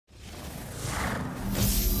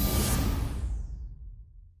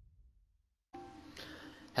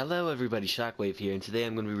Hello everybody, Shockwave here, and today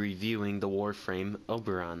I'm going to be reviewing the Warframe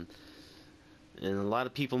Oberon. And a lot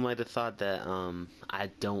of people might have thought that I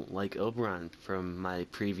don't like Oberon from my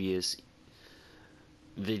previous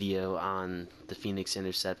video on the Phoenix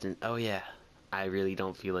Intercept, and oh yeah, I really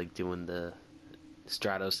don't feel like doing the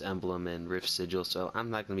Stratos Emblem and Rift Sigil, so I'm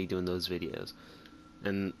not going to be doing those videos.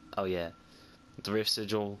 And oh yeah, the Rift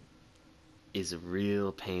Sigil is a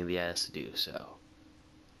real pain in the ass to do, so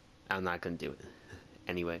I'm not going to do it.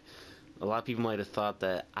 Anyway, a lot of people might have thought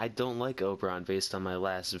that I don't like Oberon based on my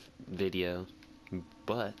last video,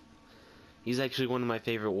 but he's actually one of my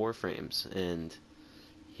favorite Warframes, and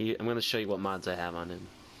I'm going to show you what mods I have on him.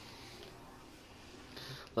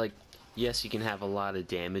 Like, yes, you can have a lot of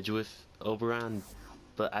damage with Oberon,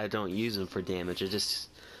 but I don't use him for damage.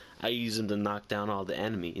 I use him to knock down all the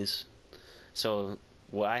enemies. So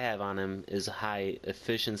what I have on him is high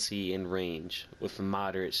efficiency and range with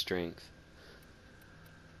moderate strength.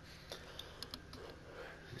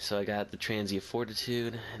 So I got the Transient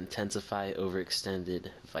Fortitude, Intensify Overextended,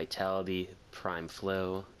 Vitality, Prime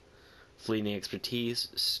Flow, Fleeting Expertise,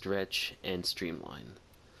 Stretch, and Streamline.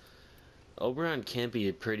 Oberon can be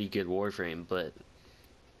a pretty good Warframe, but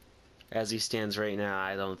as he stands right now,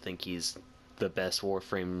 I don't think he's the best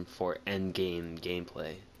Warframe for endgame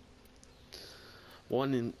gameplay.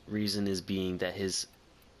 One reason is being that his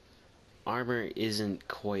armor isn't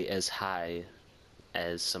quite as high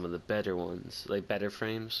as some of the better ones, like better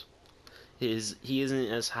frames. He isn't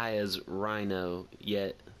as high as Rhino,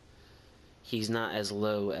 yet he's not as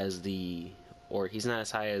low as he's not as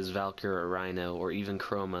high as Valkyr or Rhino or even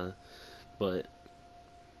Chroma, but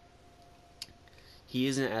he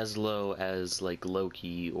isn't as low as like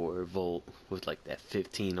Loki or Volt with like that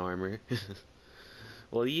 15 armor.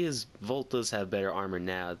 Well, Volt does have better armor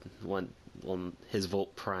now on his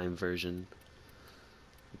Volt Prime version,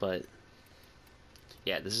 but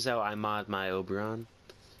yeah, this is how I mod my Oberon,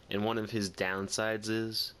 and one of his downsides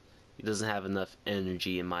is he doesn't have enough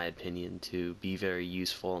energy, in my opinion, to be very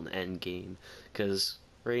useful in endgame, because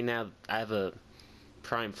right now I have a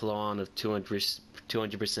Prime Flow on of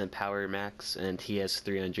 200% power max, and he has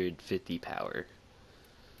 350 power.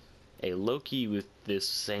 A Loki with this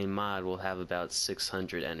same mod will have about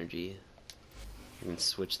 600 energy. I can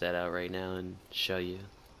switch that out right now and show you.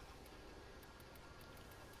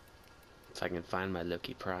 If I can find my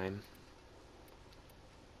Loki Prime.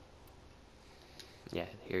 Yeah,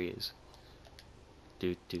 here he is.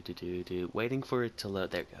 Waiting for it to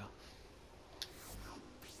load. There we go.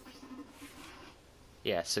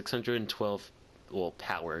 Yeah, 612, well,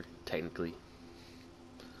 power, technically.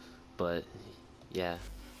 But, yeah.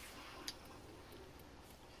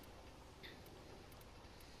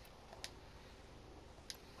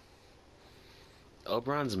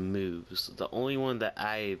 Oberon's moves, the only one that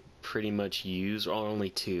I pretty much use, or only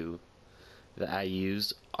two that I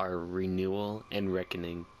use, are Renewal and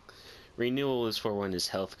Reckoning. Renewal is for when his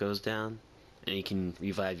health goes down, and he can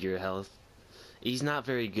revive your health. He's not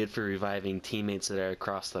very good for reviving teammates that are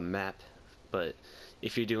across the map, but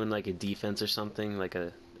if you're doing like a defense or something, like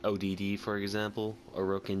a ODD for example, or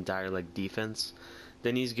Roken Direlect defense,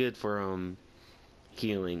 then he's good for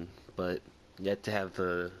healing, but you have to have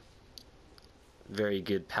the very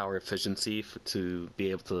good power efficiency to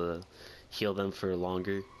be able to heal them for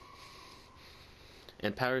longer.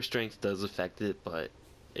 And power strength does affect it, but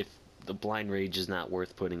if the blind rage is not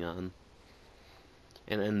worth putting on.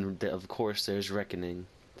 And then of course there's Reckoning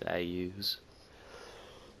that I use.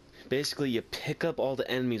 Basically you pick up all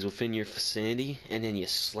the enemies within your vicinity and then you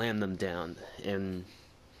slam them down, and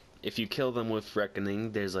if you kill them with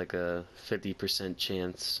Reckoning, there's like a 50%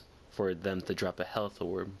 chance for them to drop a health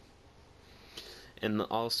orb. And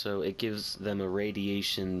also it gives them a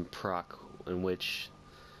radiation proc in which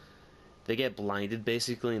they get blinded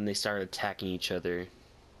basically and they start attacking each other.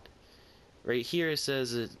 Right here it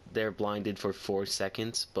says that they're blinded for 4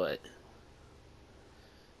 seconds, but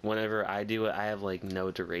whenever I do it, I have like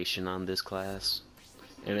no duration on this class,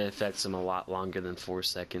 and it affects them a lot longer than 4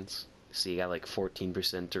 seconds. So you got like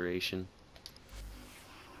 14% duration.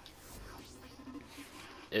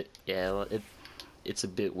 It's a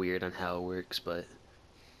bit weird on how it works, but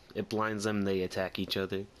it blinds them, they attack each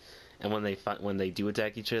other. And when they do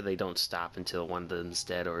attack each other, they don't stop until one of them's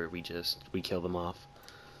dead, or we kill them off.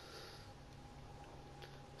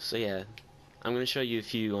 So yeah, I'm gonna show you a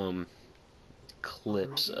few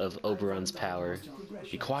clips of Oberon's power.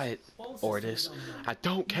 Be quiet, Ordis. I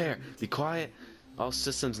don't care. Be quiet. All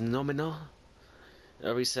systems nomino. It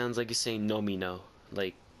always sounds like you're saying nomino.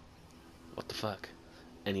 Like, what the fuck?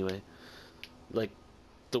 Anyway, like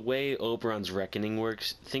the way Oberon's Reckoning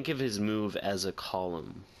works, think of his move as a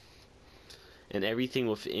column. and everything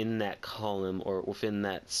within that column or within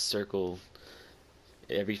that circle,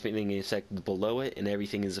 everything is affected below it, and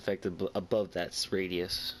everything is affected above that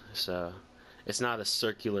radius. So it's not a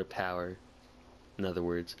circular power, in other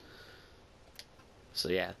words. So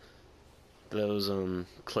yeah, those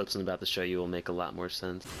clips I'm about to show you will make a lot more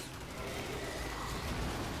sense.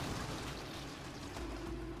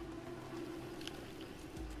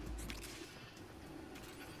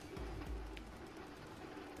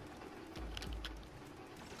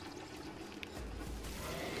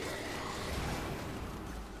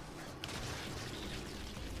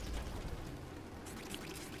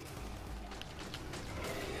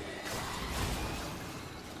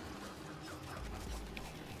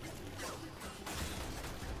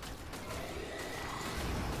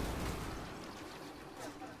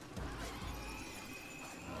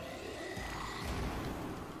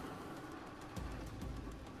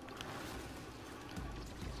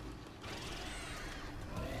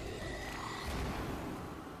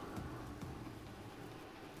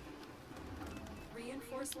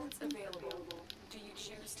 Reinforcements available. Do you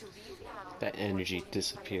choose to leave now? That energy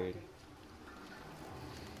disappeared.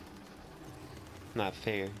 Not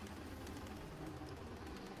fair.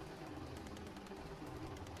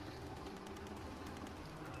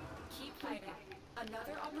 Keep fighting.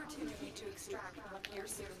 Another opportunity to extract will appear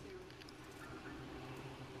soon.